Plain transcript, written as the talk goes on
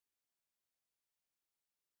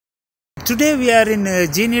Today we are in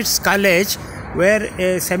GNITS college where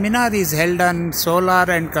a seminar is held on solar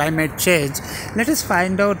and climate change. Let us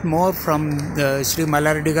find out more from Sri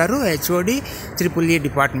Malla Reddy garu, HOD, EEE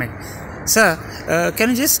department. Sir,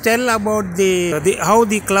 can you just tell about how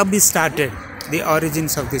the club is started, the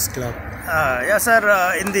origins of this club? Yes, sir.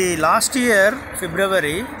 In the last year,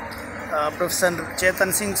 February, Professor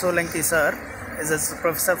Chetan Sing Solanki, sir, is a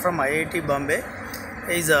professor from IIT Bombay.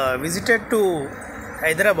 He is visited to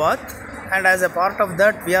Hyderabad, and as a part of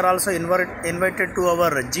that, we are also invited to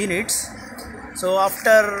our GNITS. So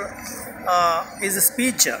after his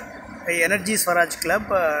speech, Energy Swaraj Club,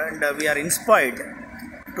 and we are inspired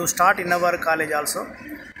to start in our college also.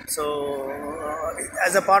 So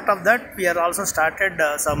as a part of that, we are also started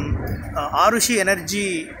some Aarushi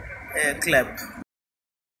Energy Club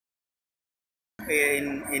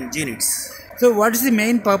in GNITS. So what is the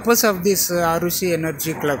main purpose of this Aarushi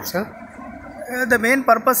Energy Club, sir? The main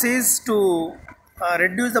purpose is to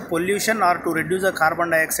reduce the pollution or to reduce the carbon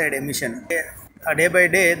dioxide emission. Day by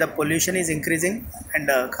day, the pollution is increasing and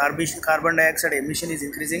carbon dioxide emission is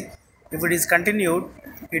increasing. If it is continued,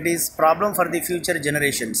 it is problem for the future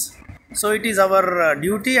generations. So it is our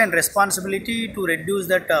duty and responsibility to reduce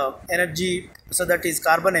that energy, so that is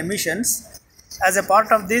carbon emissions. As a part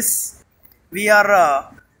of this, we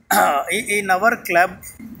are in our club,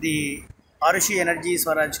 the Aarushi Energy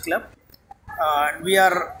Swaraj Club, we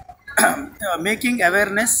are making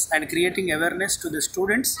awareness and creating awareness to the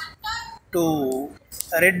students to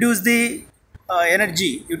reduce the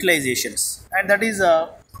energy utilizations, and that is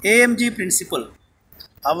AMG principle: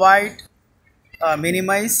 avoid,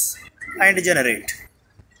 minimize and generate.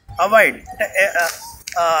 Avoid,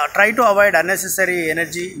 try to avoid unnecessary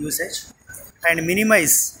energy usage, and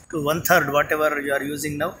minimize to 1/3 whatever you are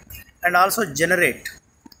using now, and also generate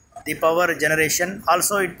the power generation.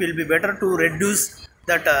 Also it will be better to reduce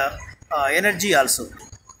that energy also.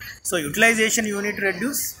 So utilization you need to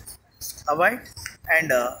reduce, avoid,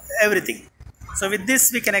 and everything. So with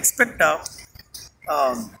this we can expect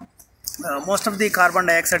most of the carbon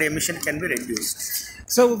dioxide emission can be reduced.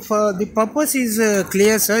 So for the purpose is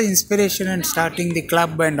clear, sir, inspiration and starting the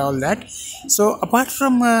club and all that. So apart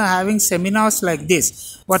from having seminars like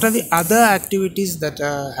this, what are the other activities that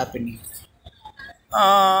are happening?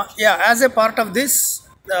 As a part of this,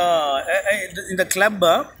 in the club,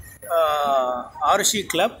 Aarushi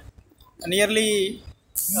club, nearly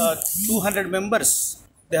 200 members,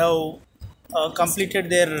 they have completed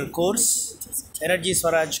their course, Energy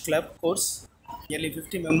Swaraj Club course. Nearly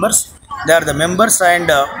 50 members, they are the members, and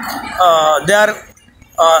they are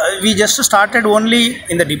we just started only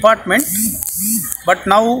in the department, but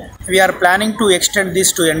now we are planning to extend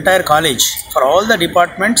this to entire college for all the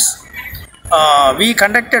departments. We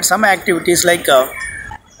conducted some activities like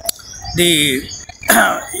the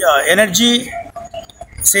energy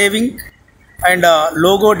saving and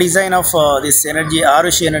logo design of this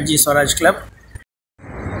Aarushi Energy Swaraj Club.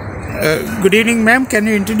 Good evening, ma'am. Can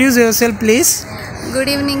you introduce yourself, please? Good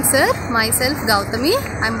evening, sir. Myself Gouthami.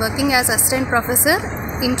 I am working as Asst Professor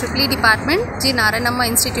in EEE Department, G. Naranamma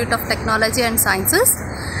Institute of Technology and Sciences.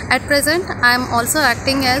 At present, I am also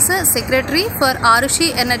acting as a secretary for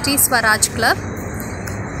Aarushi Energy Swaraj Club,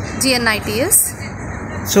 GNITS.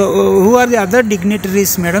 So, who are the other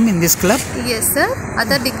dignitaries, madam, in this club? Yes, sir.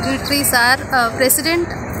 Other dignitaries are President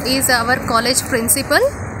is our college principal,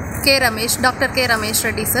 K.Ramesh, Dr.K.Ramesh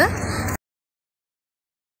Reddy, sir.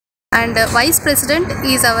 And Vice President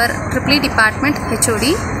is our EEE Department HOD,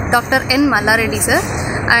 Dr. N. Malla Reddy, sir.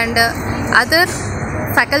 And other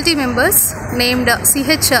faculty members named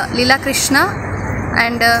C.H. Lila Krishna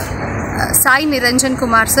and Sai Niranjan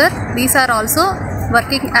Kumar, sir. These are also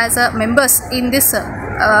working as members in this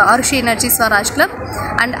Aarushi Energy Swaraj Club,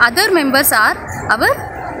 and other members are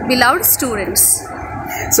our beloved students.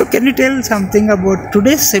 So can you tell something about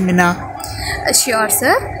today's seminar? Sure,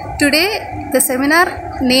 sir. Today the seminar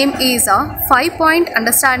name is 5-point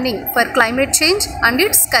understanding for climate change and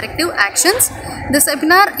its corrective actions. The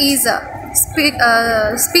seminar is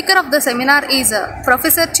speaker of the seminar is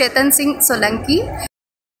Professor Chetan Sing Solanki.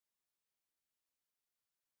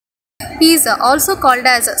 He is also called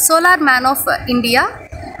as Solar Man of India,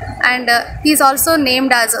 and he is also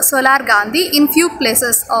named as Solar Gandhi in few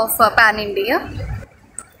places of Pan India.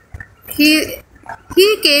 He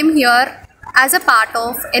came here as a part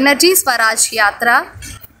of Energy Swaraj Yatra,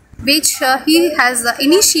 which he has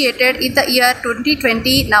initiated in the year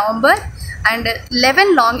 2020 November, and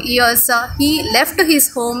 11 long years he left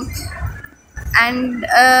his home and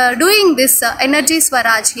doing this Energy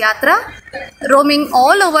Swaraj Yatra, roaming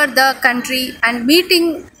all over the country and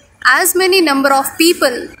meeting as many number of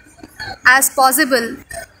people as possible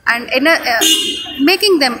and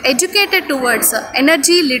making them educated towards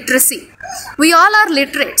energy literacy. We all are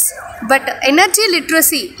literates, but energy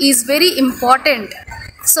literacy is very important.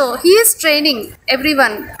 So he is training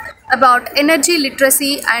everyone about energy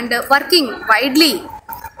literacy and working widely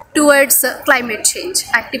towards climate change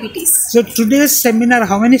activities. So today's seminar,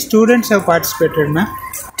 how many students have participated, ma'am?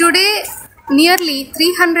 Today, nearly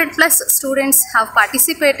 300 plus students have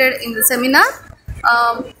participated in the seminar,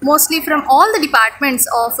 mostly from all the departments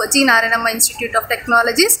of GNITS Institute of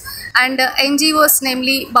Technologies, and NGOs,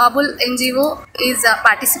 namely Babul NGO is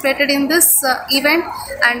participated in this event,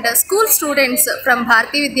 and school students from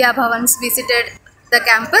Bharati Vidya Bhavans visited the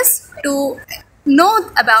campus to know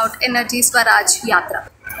about Energy Swaraj Yatra.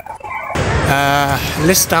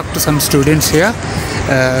 Let's talk to some students here.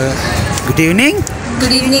 Good evening.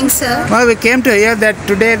 Good evening, sir. Well, we came to hear that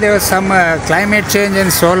today there was some climate change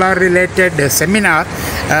and solar related seminar.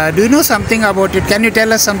 Do you know something about it? Can you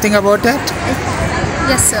tell us something about that?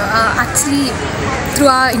 Yes, sir. Actually, through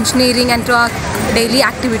our engineering and through our daily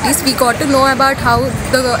activities, we got to know about how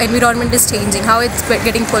the environment is changing, how it's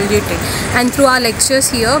getting polluted. And through our lectures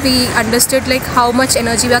here, we understood like how much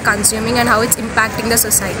energy we are consuming and how it's impacting the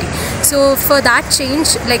society. So for that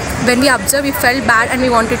change, like when we observed, we felt bad and we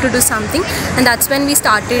wanted to do something. And that's when we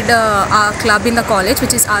started our club in the college,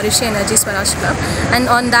 which is Aarushi Energy Swaraj Club. And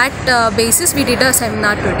on that basis, we did a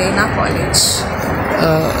seminar today in our college.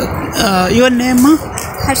 Your name, ma?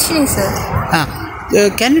 Harshini, sir.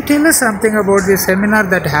 Can you tell us something about the seminar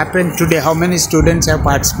that happened today? How many students have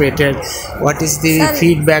participated? What is the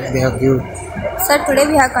feedback they have given? Sir, today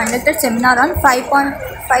we have conducted seminar on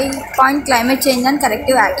 5-point climate change and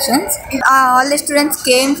corrective actions. All the students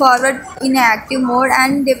came forward in an active mode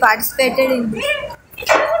and they participated in this.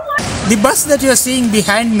 The bus that you are seeing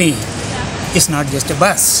behind me is not just a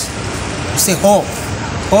bus. It's a home.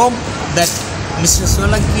 Home that Mr.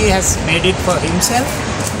 Solanki has made it for himself,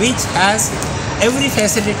 which has every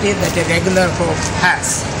facility that a regular home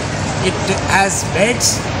has. It has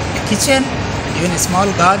beds, a kitchen, even a small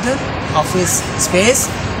garden, office space,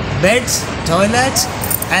 beds, toilets,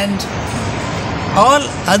 and all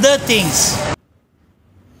other things.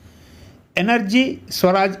 Energy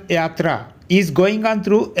Swaraj Yatra is going on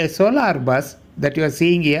through a solar bus that you are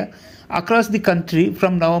seeing here across the country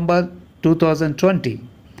from November 2020.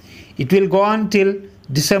 It will go on till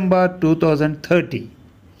December 2030.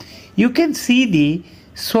 You can see the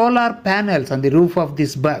solar panels on the roof of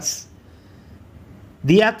this bus.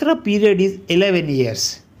 The Yatra period is 11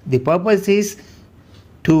 years. The purpose is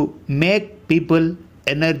to make people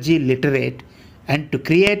energy literate and to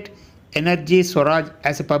create Energy Swaraj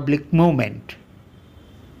as a public movement.